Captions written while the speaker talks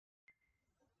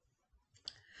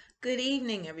Good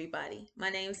evening, everybody.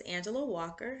 My name is Angela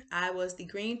Walker. I was the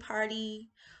Green Party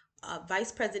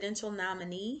vice presidential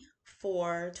nominee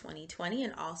for 2020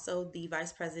 and also the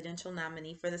vice presidential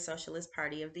nominee for the Socialist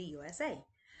Party of the USA.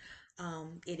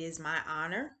 It is my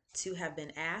honor to have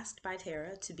been asked by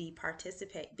Tara to be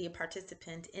a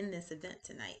participant in this event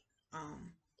tonight.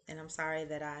 And I'm sorry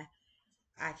that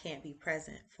I can't be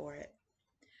present for it.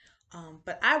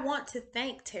 But I want to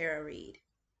thank Tara Reade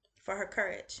for her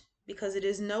courage because it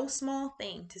is no small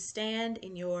thing to stand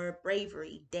in your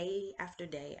bravery day after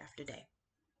day after day.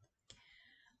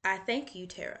 I thank you,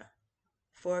 Tara,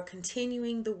 for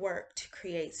continuing the work to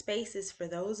create spaces for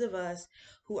those of us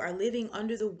who are living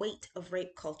under the weight of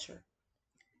rape culture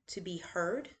to be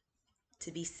heard,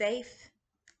 to be safe,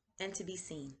 and to be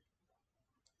seen.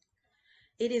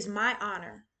 It is my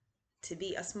honor to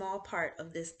be a small part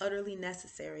of this utterly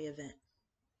necessary event.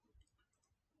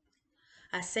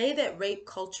 I say that rape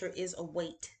culture is a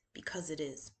weight because it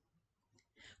is.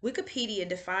 Wikipedia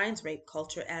defines rape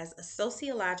culture as a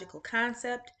sociological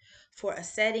concept for a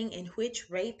setting in which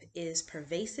rape is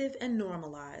pervasive and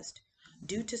normalized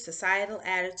due to societal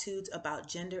attitudes about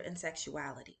gender and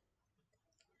sexuality.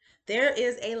 There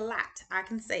is a lot I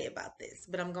can say about this,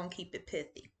 but I'm going to keep it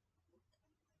pithy.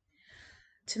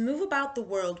 To move about the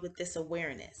world with this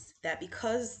awareness that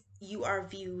because you are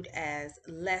viewed as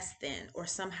less than or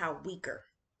somehow weaker,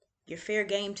 you're fair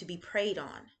game to be preyed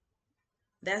on,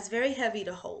 that's very heavy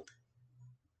to hold.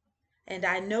 And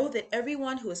I know that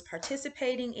everyone who is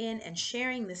participating in and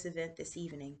sharing this event this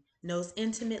evening knows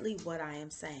intimately what I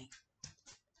am saying.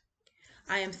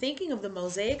 I am thinking of the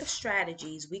mosaic of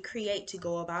strategies we create to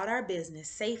go about our business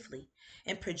safely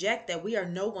and project that we are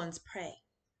no one's prey.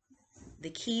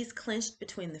 The keys clenched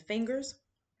between the fingers,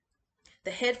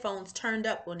 the headphones turned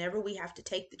up whenever we have to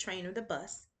take the train or the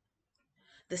bus,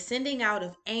 the sending out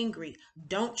of angry,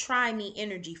 don't try me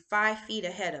energy 5 feet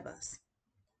ahead of us,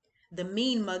 the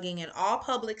mean mugging in all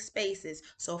public spaces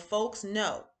so folks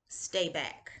know, stay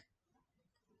back.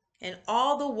 And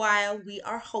all the while we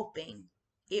are hoping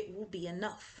it will be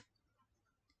enough.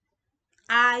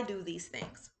 I do these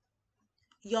things.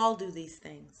 Y'all do these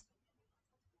things.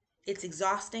 It's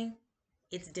exhausting,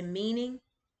 it's demeaning,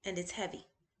 and it's heavy.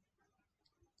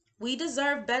 We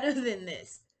deserve better than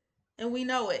this, and we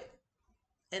know it.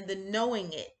 And the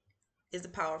knowing it is a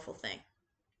powerful thing.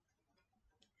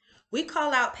 We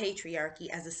call out patriarchy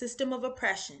as a system of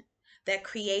oppression that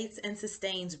creates and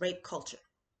sustains rape culture.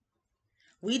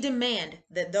 We demand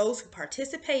that those who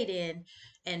participate in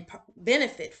and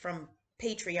benefit from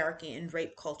patriarchy and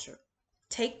rape culture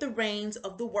take the reins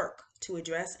of the work to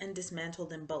address and dismantle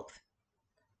them both.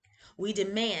 We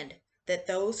demand that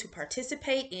those who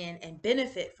participate in and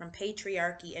benefit from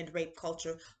patriarchy and rape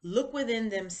culture look within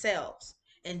themselves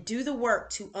and do the work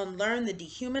to unlearn the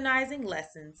dehumanizing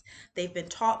lessons they've been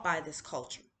taught by this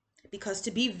culture. Because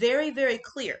to be very, very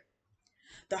clear,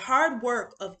 the hard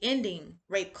work of ending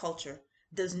rape culture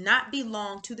does not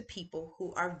belong to the people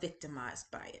who are victimized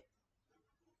by it.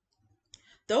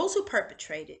 Those who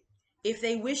perpetrate it, if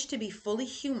they wish to be fully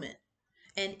human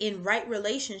and in right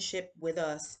relationship with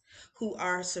us who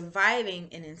are surviving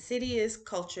an insidious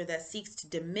culture that seeks to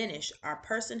diminish our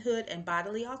personhood and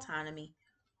bodily autonomy,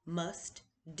 must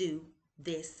do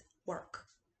this work.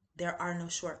 There are no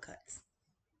shortcuts.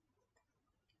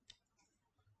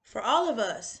 For all of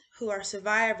us who are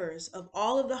survivors of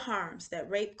all of the harms that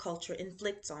rape culture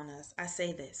inflicts on us, I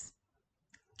say this: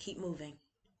 keep moving.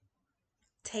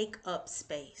 Take up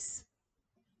space.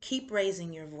 Keep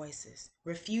raising your voices.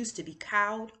 Refuse to be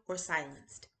cowed or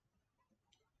silenced.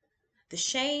 The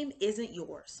shame isn't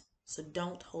yours, so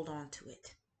don't hold on to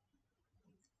it.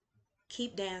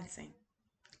 Keep dancing.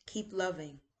 Keep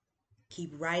loving.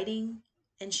 Keep writing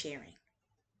and sharing.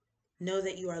 Know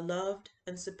that you are loved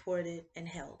and supported and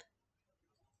held.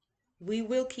 We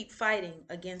will keep fighting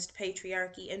against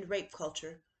patriarchy and rape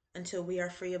culture until we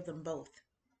are free of them both.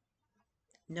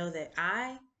 Know that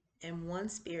I am one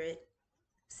spirit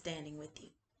standing with you.